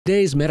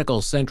Today's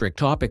medical-centric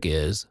topic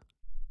is,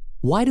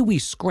 why do we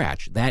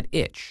scratch that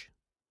itch?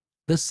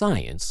 The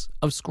science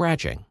of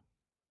scratching.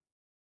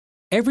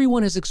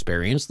 Everyone has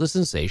experienced the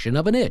sensation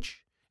of an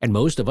itch, and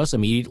most of us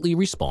immediately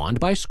respond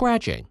by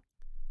scratching.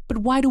 But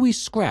why do we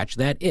scratch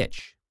that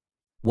itch?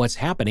 What's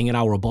happening in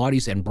our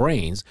bodies and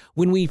brains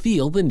when we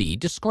feel the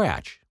need to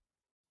scratch?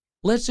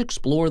 Let's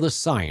explore the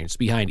science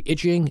behind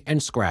itching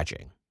and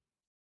scratching.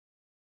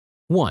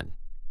 1.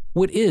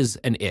 What is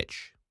an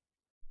itch?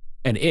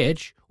 An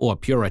itch, or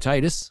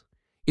pruritus,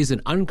 is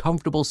an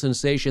uncomfortable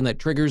sensation that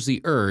triggers the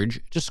urge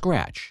to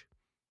scratch.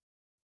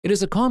 It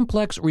is a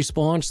complex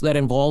response that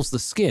involves the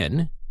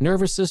skin,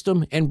 nervous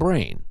system, and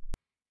brain.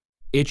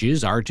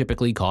 Itches are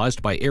typically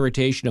caused by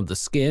irritation of the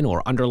skin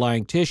or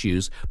underlying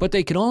tissues, but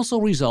they can also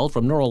result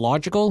from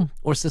neurological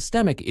or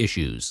systemic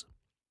issues.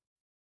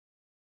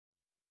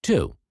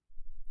 2.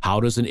 How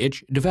does an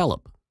itch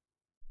develop?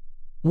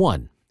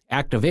 1.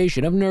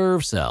 Activation of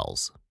nerve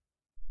cells.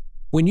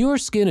 When your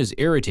skin is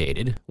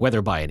irritated,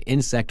 whether by an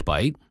insect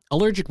bite,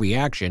 allergic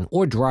reaction,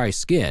 or dry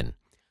skin,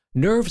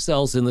 nerve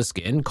cells in the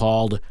skin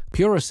called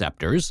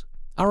pruriceptors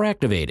are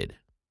activated.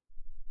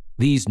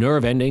 These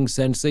nerve endings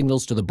send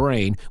signals to the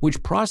brain,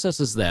 which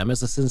processes them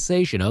as a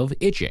sensation of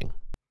itching.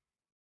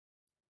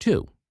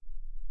 2.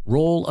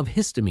 Role of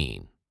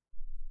histamine.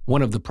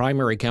 One of the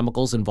primary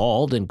chemicals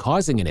involved in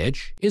causing an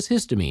itch is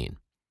histamine.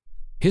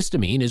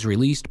 Histamine is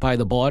released by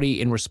the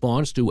body in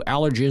response to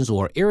allergens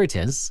or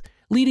irritants,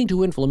 leading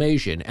to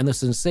inflammation and the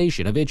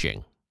sensation of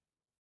itching.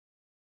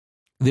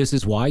 This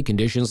is why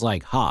conditions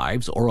like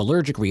hives or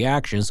allergic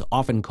reactions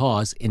often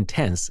cause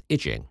intense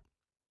itching.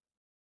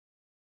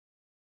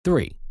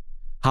 3.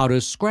 How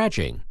does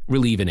scratching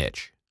relieve an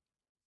itch?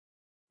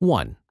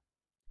 1.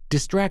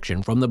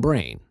 Distraction from the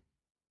brain.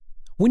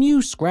 When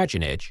you scratch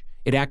an itch,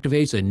 it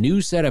activates a new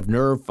set of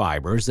nerve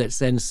fibers that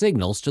send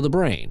signals to the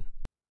brain.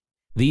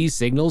 These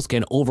signals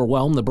can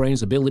overwhelm the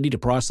brain's ability to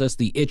process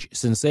the itch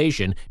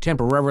sensation,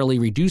 temporarily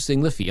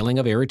reducing the feeling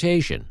of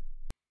irritation.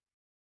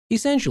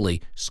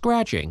 Essentially,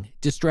 scratching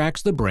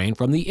distracts the brain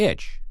from the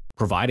itch,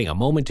 providing a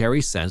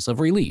momentary sense of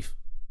relief.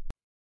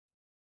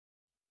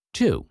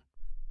 2.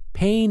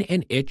 Pain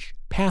and itch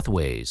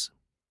pathways.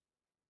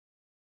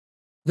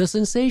 The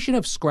sensation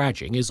of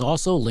scratching is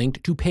also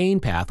linked to pain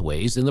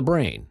pathways in the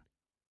brain.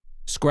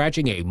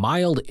 Scratching a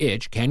mild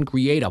itch can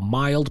create a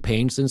mild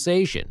pain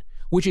sensation,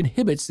 which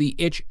inhibits the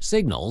itch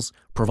signals,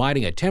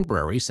 providing a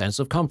temporary sense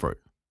of comfort.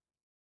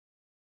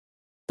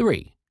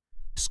 3.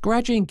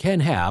 Scratching can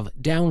have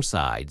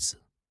downsides.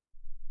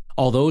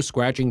 Although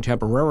scratching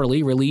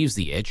temporarily relieves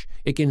the itch,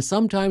 it can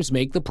sometimes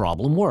make the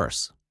problem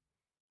worse.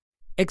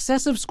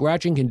 Excessive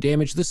scratching can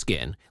damage the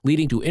skin,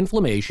 leading to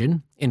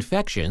inflammation,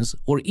 infections,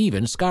 or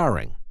even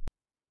scarring.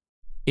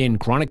 In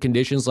chronic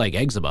conditions like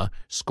eczema,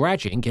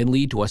 scratching can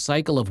lead to a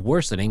cycle of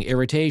worsening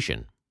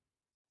irritation.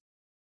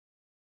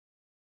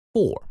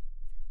 4.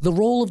 The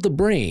role of the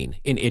brain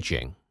in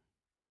itching.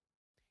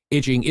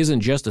 Itching isn't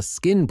just a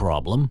skin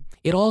problem,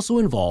 it also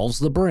involves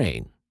the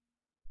brain.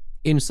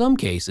 In some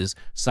cases,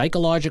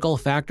 psychological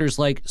factors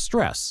like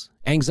stress,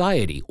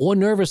 anxiety, or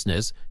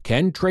nervousness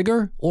can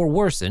trigger or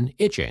worsen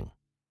itching.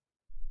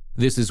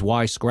 This is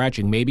why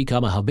scratching may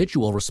become a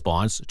habitual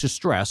response to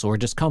stress or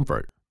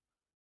discomfort.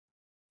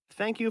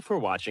 Thank you for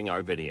watching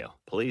our video.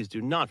 Please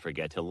do not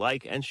forget to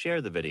like and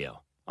share the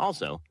video.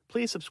 Also,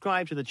 please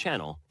subscribe to the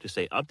channel to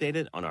stay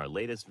updated on our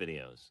latest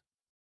videos.